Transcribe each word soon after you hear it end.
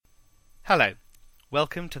Hello,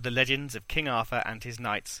 welcome to the legends of King Arthur and his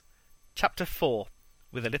knights. Chapter 4,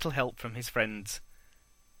 with a little help from his friends.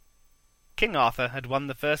 King Arthur had won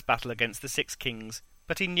the first battle against the 6 kings,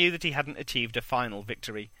 but he knew that he hadn't achieved a final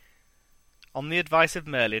victory. On the advice of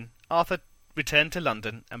Merlin, Arthur returned to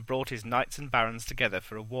London and brought his knights and barons together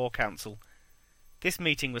for a war council. This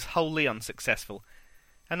meeting was wholly unsuccessful,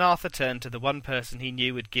 and Arthur turned to the one person he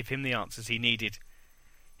knew would give him the answers he needed.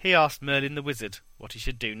 He asked Merlin the wizard what he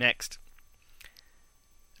should do next.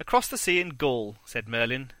 "Across the sea in Gaul," said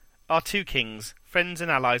Merlin, "are 2 kings, friends and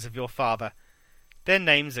allies of your father. Their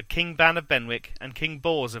names are King Ban of Benwick and King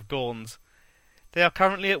Bors of Gauns. They are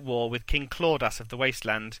currently at war with King Claudas of the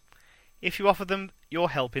Wasteland. If you offer them your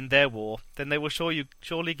help in their war, then they will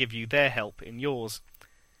surely give you their help in yours."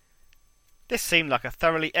 This seemed like a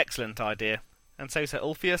thoroughly excellent idea, and so Sir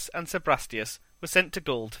Ulfius and Sir Brastias were sent to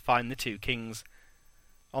Gaul to find the 2 kings.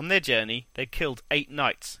 On their journey they killed 8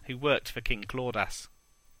 knights who worked for King Claudas.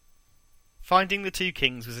 Finding the 2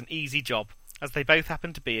 kings was an easy job, as they both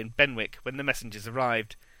happened to be in Benwick when the messengers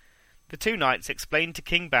arrived. The 2 knights explained to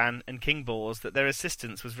King Ban and King Bors that their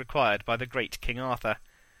assistance was required by the great King Arthur.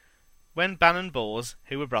 When Ban and Bors,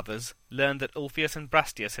 who were brothers, learned that Ulfius and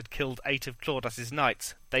Brastias had killed 8 of Claudas's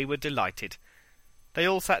knights, they were delighted. They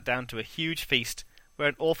all sat down to a huge feast, where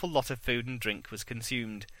an awful lot of food and drink was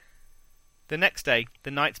consumed. The next day the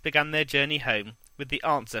knights began their journey home with the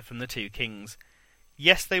answer from the 2 kings.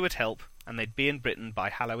 Yes, they would help, and they'd be in Britain by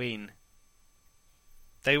Halloween.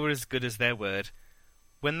 They were as good as their word.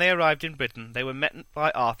 When they arrived in Britain, they were met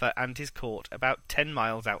by Arthur and his court about 10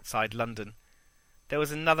 miles outside London. There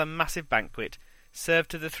was another massive banquet, served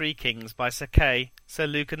to the 3 kings by Sir Kay, Sir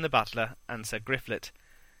Lucan the butler, and Sir Griflet.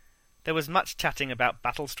 There was much chatting about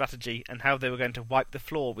battle strategy and how they were going to wipe the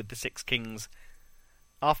floor with the 6 kings.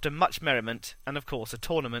 After much merriment, and of course a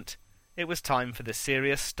tournament, it was time for the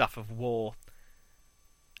serious stuff of war.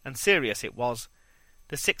 And serious it was.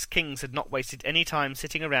 The 6 kings had not wasted any time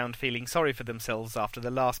sitting around feeling sorry for themselves after the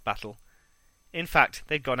last battle. In fact,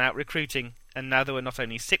 they'd gone out recruiting, and now there were not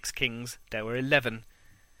only 6 kings, there were 11.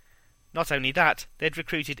 Not only that, they'd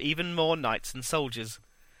recruited even more knights and soldiers.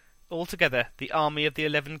 Altogether, the army of the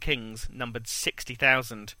 11 kings numbered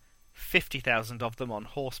 60,000, 50,000 of them on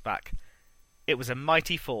horseback. It was a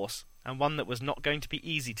mighty force, and one that was not going to be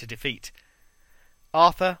easy to defeat.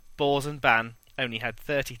 Arthur, Bors and Ban only had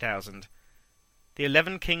 30,000. The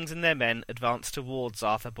 11 kings and their men advanced towards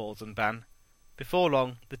Arthur, Bors and Ban. Before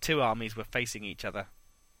long, the 2 armies were facing each other.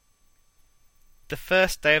 The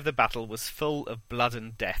first day of the battle was full of blood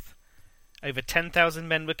and death. Over 10,000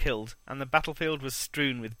 men were killed, and the battlefield was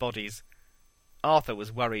strewn with bodies. Arthur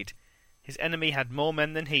was worried. His enemy had more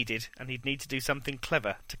men than he did, and he'd need to do something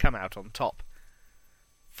clever to come out on top.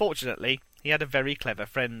 Fortunately, he had a very clever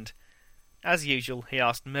friend. As usual, he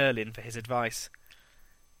asked Merlin for his advice.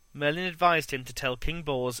 Merlin advised him to tell King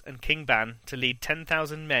Bors and King Ban to lead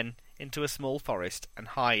 10,000 men into a small forest and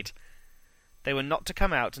hide. They were not to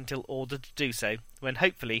come out until ordered to do so, when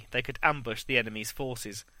hopefully they could ambush the enemy's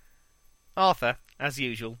forces. Arthur, as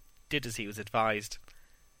usual, did as he was advised.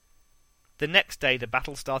 The next day the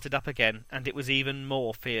battle started up again, and it was even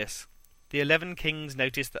more fierce. The 11 kings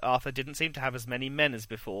noticed that Arthur didn't seem to have as many men as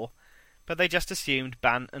before, but they just assumed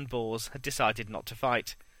Ban and Bors had decided not to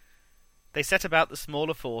fight. They set about the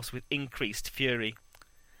smaller force with increased fury.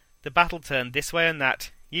 The battle turned this way and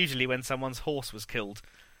that, usually when someone's horse was killed.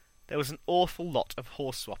 There was an awful lot of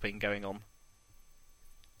horse swapping going on.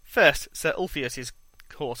 First, Sir Ulfius's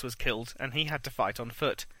horse was killed, and he had to fight on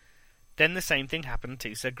foot. Then the same thing happened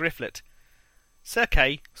to Sir Griflet. Sir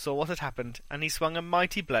Kay saw what had happened, and he swung a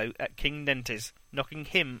mighty blow at King Nentes, knocking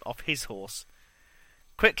him off his horse.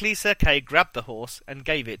 Quickly Sir Kay grabbed the horse and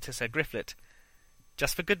gave it to Sir Griflet.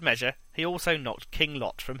 Just for good measure, he also knocked King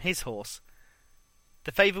Lot from his horse.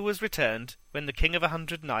 The favour was returned when the King of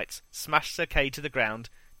 100 Knights smashed Sir Kay to the ground,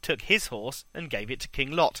 took his horse, and gave it to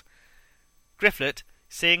King Lot. Griflet,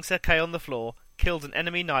 seeing Sir Kay on the floor, killed an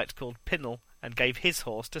enemy knight called Pinnell, and gave his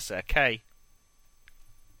horse to Sir Kay.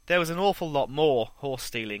 There was an awful lot more horse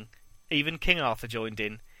stealing. Even King Arthur joined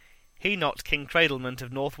in. He knocked King Cradlemont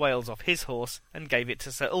of North Wales off his horse, and gave it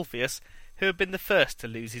to Sir Ulfius, who had been the first to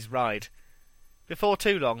lose his ride. Before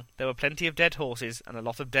too long there were plenty of dead horses and a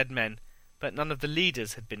lot of dead men, but none of the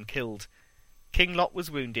leaders had been killed. King Lot was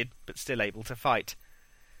wounded, but still able to fight.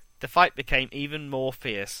 The fight became even more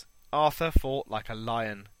fierce. Arthur fought like a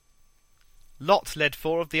lion. Lot led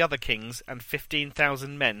 4 of the other kings and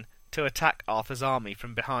 15,000 men to attack Arthur's army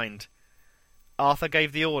from behind. Arthur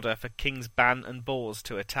gave the order for Kings Ban and Bors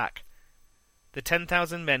to attack. The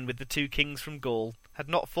 10,000 men with the 2 kings from Gaul had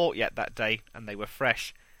not fought yet that day, and they were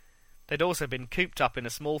fresh. They'd also been cooped up in a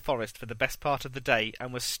small forest for the best part of the day,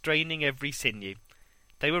 and were straining every sinew.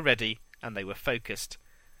 They were ready, and they were focused.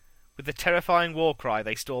 With the terrifying war cry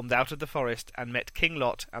they stormed out of the forest, and met King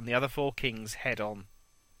Lot and the other 4 kings head on.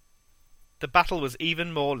 The battle was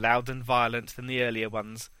even more loud and violent than the earlier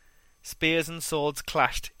ones. Spears and swords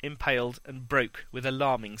clashed, impaled, and broke with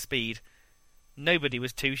alarming speed. Nobody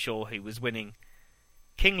was too sure who was winning.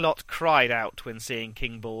 King Lot cried out when seeing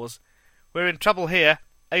King Bors, "We're in trouble here.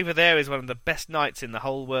 Over there is one of the best knights in the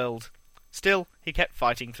whole world." Still, he kept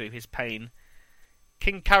fighting through his pain.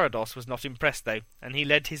 King Carados was not impressed, though, and he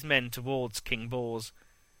led his men towards King Bors.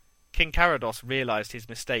 King Carados realised his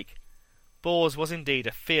mistake. Bors was indeed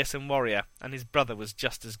a fearsome warrior, and his brother was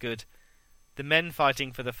just as good. The men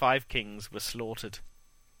fighting for the 5 kings were slaughtered.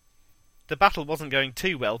 The battle wasn't going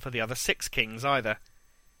too well for the other 6 kings either.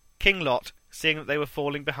 King Lot, seeing that they were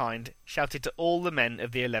falling behind, shouted to all the men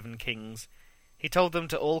of the 11 kings. He told them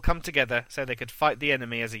to all come together so they could fight the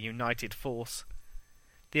enemy as a united force.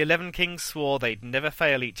 The 11 kings swore they'd never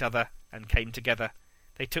fail each other, and came together.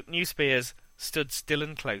 They took new spears, stood still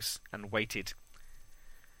and close, and waited.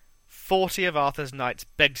 40 of Arthur's knights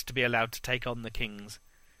begged to be allowed to take on the kings.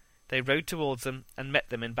 They rode towards them and met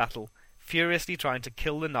them in battle, furiously trying to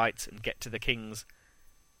kill the knights and get to the kings.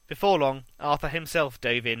 Before long, Arthur himself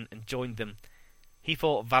dove in and joined them. He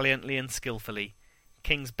fought valiantly and skilfully.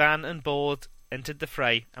 Kings Ban and Bors entered the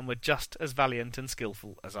fray and were just as valiant and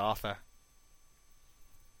skilful as Arthur.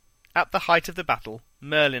 At the height of the battle,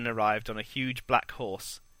 Merlin arrived on a huge black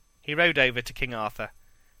horse. He rode over to King Arthur.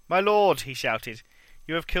 "My lord," he shouted,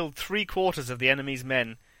 "you have killed 3/4 of the enemy's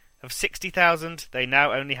men. Of 60,000, they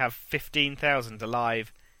now only have 15,000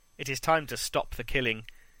 alive. It is time to stop the killing.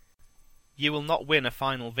 You will not win a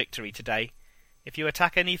final victory today. If you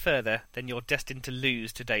attack any further, then you're destined to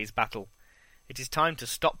lose today's battle. It is time to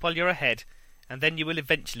stop while you're ahead, and then you will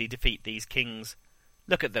eventually defeat these kings.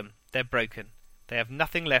 Look at them, they're broken. They have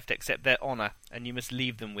nothing left except their honour, and you must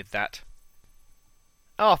leave them with that."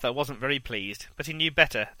 Arthur wasn't very pleased, but he knew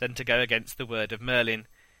better than to go against the word of Merlin.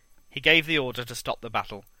 He gave the order to stop the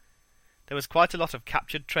battle. There was quite a lot of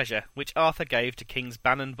captured treasure, which Arthur gave to Kings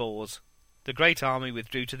Ban and Bors. The great army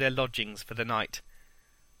withdrew to their lodgings for the night.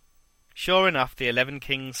 Sure enough, the 11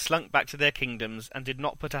 kings slunk back to their kingdoms and did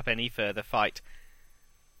not put up any further fight.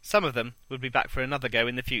 Some of them would be back for another go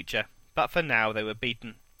in the future, but for now they were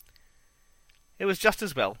beaten. It was just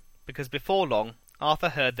as well, because before long Arthur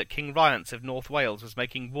heard that King Rience of North Wales was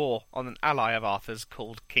making war on an ally of Arthur's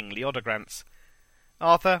called King Leodegrance.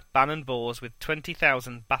 Arthur, Ban and Bors, with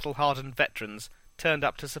 20,000 battle-hardened veterans, turned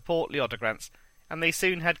up to support Leodegrance, and they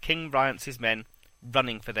soon had King Rience's men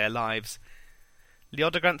running for their lives.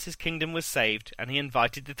 Leodegrance's kingdom was saved, and he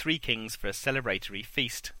invited the 3 kings for a celebratory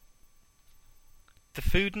feast. The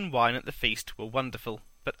food and wine at the feast were wonderful,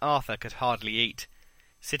 but Arthur could hardly eat.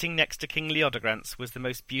 Sitting next to King Leodegrance was the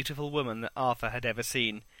most beautiful woman that Arthur had ever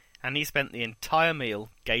seen, and he spent the entire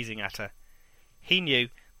meal gazing at her. He knew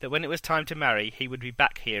that when it was time to marry he would be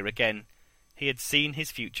back here again. He had seen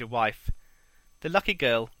his future wife. The lucky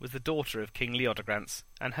girl was the daughter of King Leodegrance,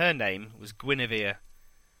 and her name was Guinevere.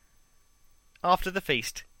 After the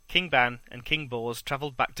feast, King Ban and King Bors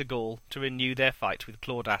travelled back to Gaul to renew their fight with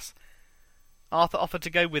Claudas. Arthur offered to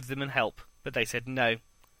go with them and help, but they said no.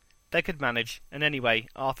 They could manage, and anyway,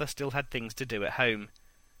 Arthur still had things to do at home.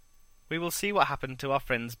 We will see what happened to our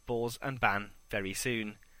friends Bors and Ban very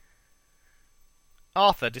soon.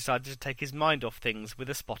 Arthur decided to take his mind off things with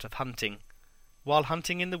a spot of hunting. While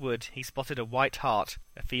hunting in the wood, he spotted a white hart,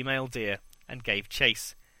 a female deer, and gave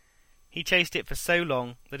chase. He chased it for so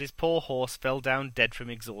long that his poor horse fell down dead from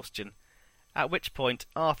exhaustion, at which point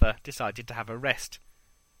Arthur decided to have a rest.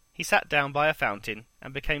 He sat down by a fountain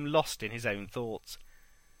and became lost in his own thoughts.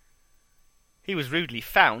 He was rudely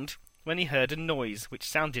found when he heard a noise which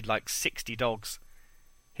sounded like 60 dogs.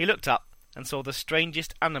 He looked up and saw the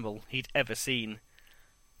strangest animal he'd ever seen.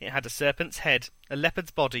 It had a serpent's head, a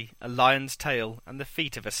leopard's body, a lion's tail, and the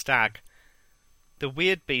feet of a stag. The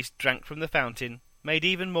weird beast drank from the fountain, made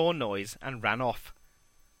even more noise, and ran off.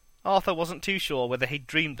 Arthur wasn't too sure whether he'd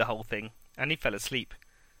dreamed the whole thing, and he fell asleep.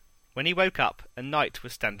 When he woke up, a knight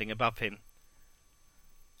was standing above him.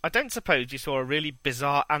 "I don't suppose you saw a really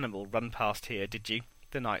bizarre animal run past here, did you?"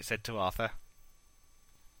 the knight said to Arthur.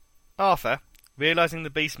 Arthur, realising the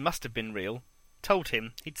beast must have been real, told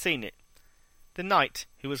him he'd seen it. The knight,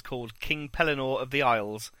 who was called King Pellinore of the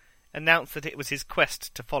Isles, announced that it was his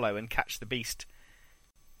quest to follow and catch the beast.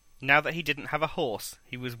 Now that he didn't have a horse,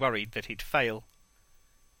 he was worried that he'd fail.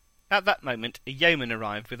 At that moment a yeoman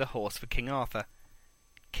arrived with a horse for King Arthur.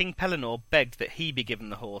 King Pellinore begged that he be given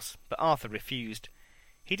the horse, but Arthur refused.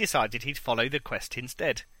 He decided he'd follow the quest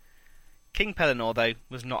instead. King Pellinore, though,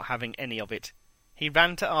 was not having any of it. He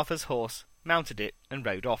ran to Arthur's horse, mounted it, and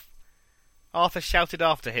rode off. Arthur shouted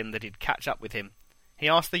after him that he'd catch up with him. He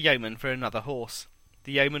asked the yeoman for another horse.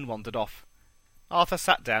 The yeoman wandered off. Arthur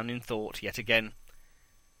sat down in thought yet again.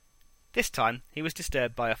 This time he was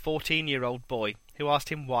disturbed by a 14-year-old boy, who asked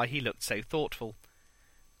him why he looked so thoughtful.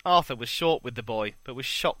 Arthur was short with the boy, but was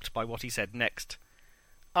shocked by what he said next.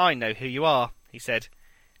 "I know who you are," he said.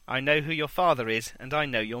 "I know who your father is, and I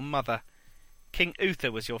know your mother. King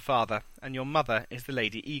Uther was your father, and your mother is the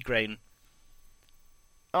Lady Igraine."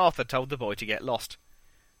 Arthur told the boy to get lost.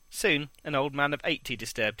 Soon an old man of 80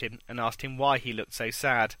 disturbed him, and asked him why he looked so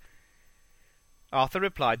sad. Arthur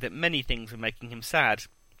replied that many things were making him sad,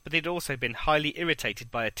 but he had also been highly irritated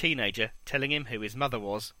by a teenager telling him who his mother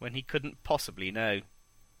was, when he couldn't possibly know.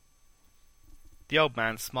 The old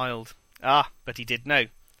man smiled. "Ah, but he did know,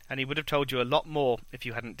 and he would have told you a lot more if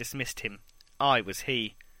you hadn't dismissed him. I was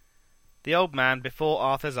he." The old man before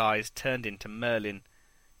Arthur's eyes turned into Merlin.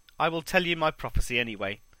 "I will tell you my prophecy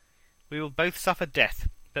anyway. We will both suffer death,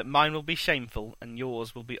 but mine will be shameful, and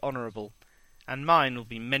yours will be honourable, and mine will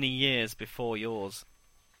be many years before yours."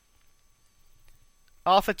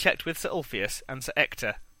 Arthur checked with Sir Ulfius and Sir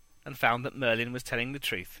Ector, and found that Merlin was telling the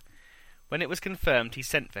truth. When it was confirmed, he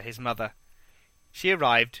sent for his mother. She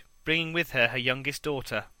arrived, bringing with her youngest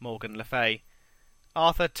daughter, Morgan le Fay.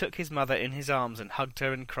 Arthur took his mother in his arms and hugged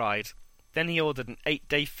her and cried. Then he ordered an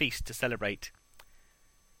 8-day feast to celebrate.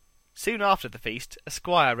 Soon after the feast, a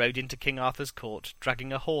squire rode into King Arthur's court,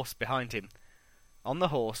 dragging a horse behind him. On the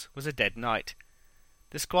horse was a dead knight.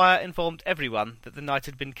 The squire informed everyone that the knight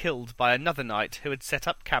had been killed by another knight who had set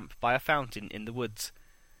up camp by a fountain in the woods.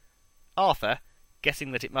 Arthur,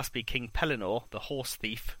 guessing that it must be King Pellinore, the horse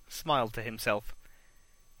thief, smiled to himself.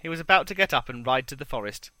 He was about to get up and ride to the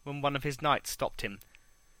forest when one of his knights stopped him.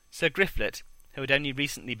 Sir Griflet, who had only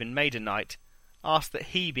recently been made a knight, asked that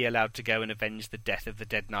he be allowed to go and avenge the death of the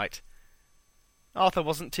dead knight. Arthur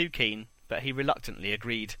wasn't too keen, but he reluctantly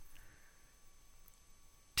agreed.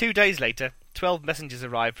 2 days later, 12 messengers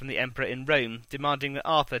arrived from the Emperor in Rome, demanding that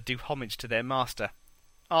Arthur do homage to their master.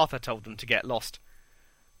 Arthur told them to get lost.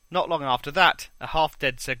 Not long after that, a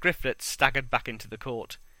half-dead Sir Griflet staggered back into the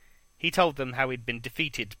court. He told them how he'd been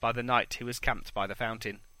defeated by the knight who was camped by the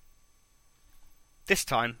fountain. This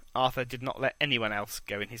time, Arthur did not let anyone else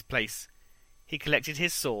go in his place. He collected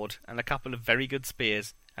his sword and a couple of very good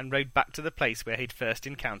spears, and rode back to the place where he'd first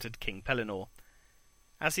encountered King Pellinore.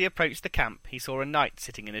 As he approached the camp, he saw a knight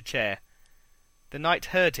sitting in a chair. The knight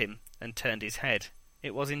heard him and turned his head.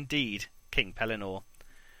 It was indeed King Pellinore.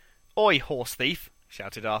 "Oi, horse thief!"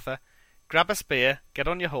 shouted Arthur. "Grab a spear, get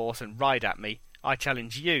on your horse, and ride at me. I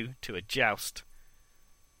challenge you to a joust."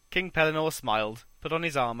 King Pellinore smiled, put on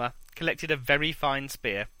his armour, collected a very fine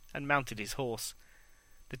spear, and mounted his horse.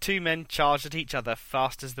 The two men charged at each other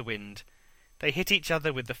fast as the wind. They hit each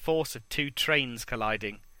other with the force of 2 trains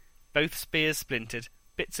colliding. Both spears splintered,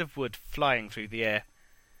 bits of wood flying through the air.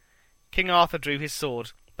 King Arthur drew his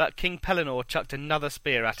sword, but King Pellinore chucked another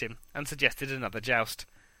spear at him, and suggested another joust.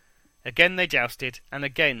 Again they jousted, and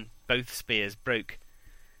again both spears broke.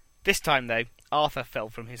 This time, though, Arthur fell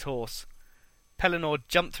from his horse. Pellinore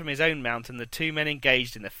jumped from his own mount, and the two men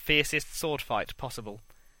engaged in the fiercest sword fight possible.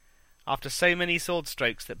 After so many sword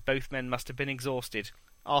strokes that both men must have been exhausted,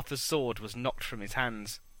 Arthur's sword was knocked from his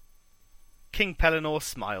hands. King Pellinore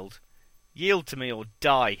smiled. "Yield to me or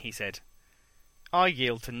die," he said. "I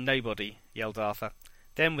yield to nobody," yelled Arthur.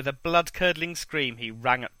 Then with a blood-curdling scream he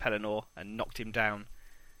rang at Pellinore and knocked him down.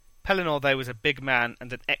 Pellinore, though, was a big man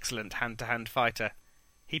and an excellent hand-to-hand fighter.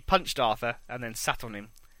 He punched Arthur and then sat on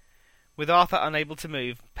him. With Arthur unable to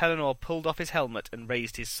move, Pellinore pulled off his helmet and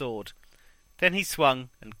raised his sword. Then he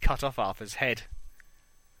swung and cut off Arthur's head.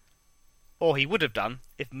 Or he would have done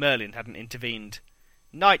if Merlin hadn't intervened.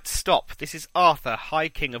 "Knight, stop! This is Arthur, High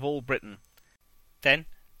King of all Britain." Then,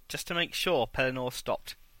 just to make sure Pellinore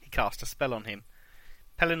stopped, he cast a spell on him.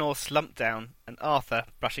 Pellinore slumped down, and Arthur,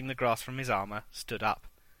 brushing the grass from his armour, stood up.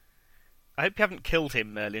 "I hope you haven't killed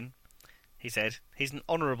him, Merlin," he said. "He's an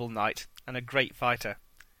honourable knight, and a great fighter."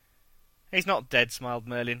 "He's not dead," smiled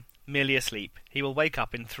Merlin, "merely asleep. He will wake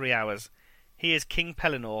up in 3 hours. He is King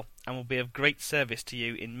Pellinore, and will be of great service to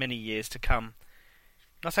you in many years to come.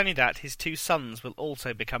 Not only that, his 2 sons will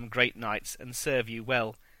also become great knights, and serve you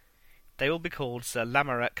well. They will be called Sir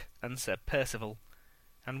Lamorak and Sir Percival.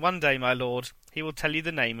 And one day, my lord, he will tell you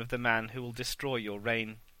the name of the man who will destroy your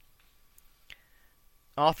reign."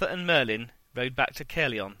 Arthur and Merlin rode back to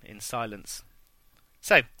Caerleon in silence.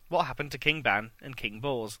 So, what happened to King Ban and King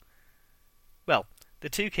Bors? Well, the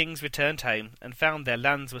 2 kings returned home and found their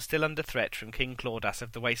lands were still under threat from King Claudas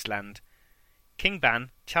of the Wasteland. King Ban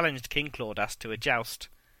challenged King Claudas to a joust.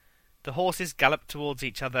 The horses galloped towards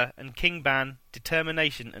each other, and King Ban,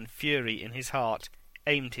 determination and fury in his heart,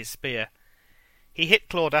 aimed his spear. He hit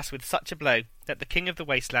Claudas with such a blow that the King of the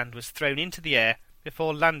Wasteland was thrown into the air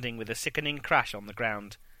before landing with a sickening crash on the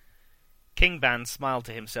ground. King Ban smiled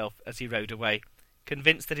to himself as he rode away,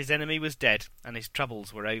 convinced that his enemy was dead and his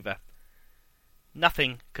troubles were over.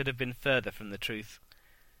 Nothing could have been further from the truth.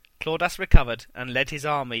 Claudas recovered and led his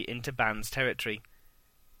army into Ban's territory.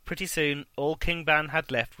 Pretty soon all King Ban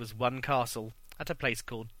had left was one castle at a place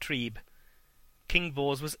called Treeb. King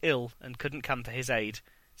Bors was ill and couldn't come to his aid,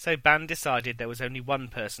 so Ban decided there was only one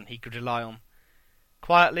person he could rely on.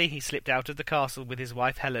 Quietly he slipped out of the castle with his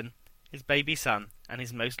wife Helen, his baby son, and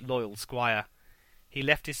his most loyal squire. He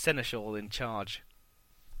left his seneschal in charge.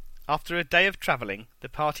 After a day of travelling, the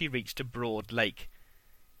party reached a broad lake.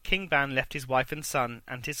 King Ban left his wife and son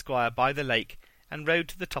and his squire by the lake and rode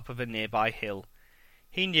to the top of a nearby hill.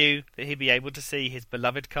 He knew that he'd be able to see his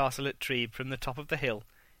beloved castle at Treeb from the top of the hill,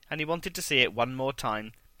 and he wanted to see it one more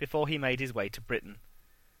time before he made his way to Britain.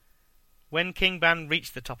 When King Ban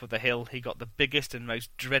reached the top of the hill, he got the biggest and most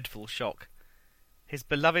dreadful shock. His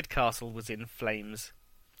beloved castle was in flames.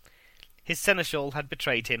 His seneschal had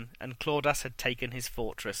betrayed him, and Claudas had taken his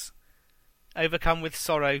fortress. Overcome with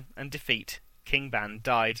sorrow and defeat, King Ban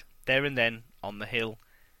died, there and then, on the hill.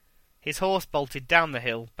 His horse bolted down the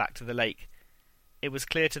hill, back to the lake. It was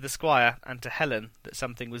clear to the squire and to Helen that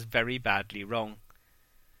something was very badly wrong.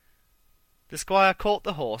 The squire caught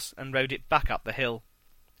the horse and rode it back up the hill.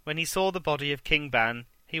 When he saw the body of King Ban,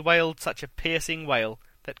 he wailed such a piercing wail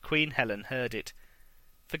that Queen Helen heard it.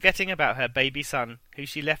 Forgetting about her baby son, who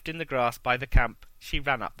she left in the grass by the camp, she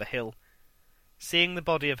ran up the hill. Seeing the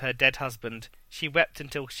body of her dead husband, she wept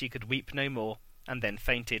until she could weep no more, and then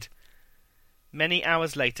fainted. Many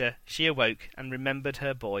hours later she awoke and remembered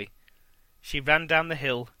her boy. She ran down the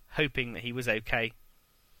hill, hoping that he was okay.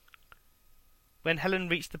 When Helen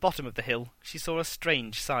reached the bottom of the hill, she saw a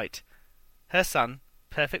strange sight. Her son,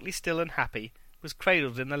 perfectly still and happy, was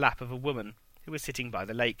cradled in the lap of a woman who was sitting by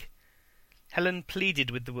the lake. Helen pleaded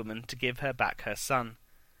with the woman to give her back her son.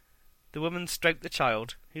 The woman stroked the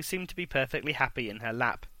child, who seemed to be perfectly happy in her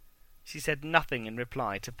lap. She said nothing in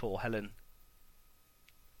reply to poor Helen.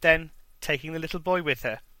 Then, taking the little boy with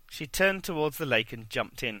her, she turned towards the lake and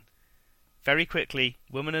jumped in. Very quickly,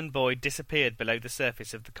 woman and boy disappeared below the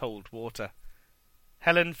surface of the cold water.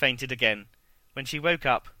 Helen fainted again. When she woke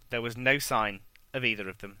up, there was no sign of either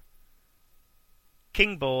of them.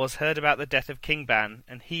 King Bors heard about the death of King Ban,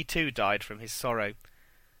 and he too died from his sorrow.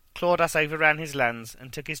 Claudas overran his lands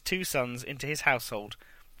and took his 2 sons into his household,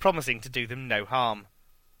 promising to do them no harm.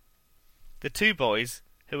 The 2 boys,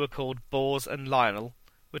 who were called Bors and Lionel,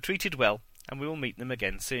 were treated well, and we will meet them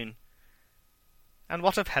again soon. And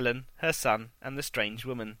what of Helen, her son, and the strange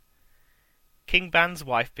woman? King Ban's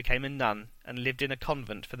wife became a nun and lived in a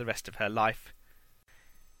convent for the rest of her life.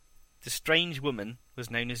 The strange woman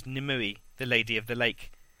was known as Nimue, the Lady of the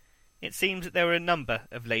Lake. It seems that there were a number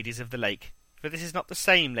of Ladies of the Lake, for this is not the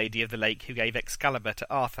same Lady of the Lake who gave Excalibur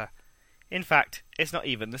to Arthur. In fact, it's not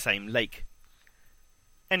even the same lake.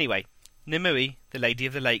 Anyway, Nimue, the Lady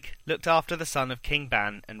of the Lake, looked after the son of King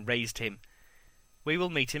Ban and raised him. We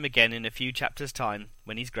will meet him again in a few chapters' time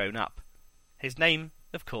when he's grown up. His name,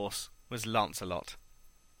 of course, was Lancelot.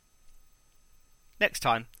 Next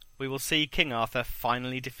time, we will see King Arthur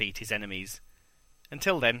finally defeat his enemies.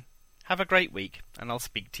 Until then, have a great week, and I'll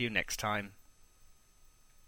speak to you next time.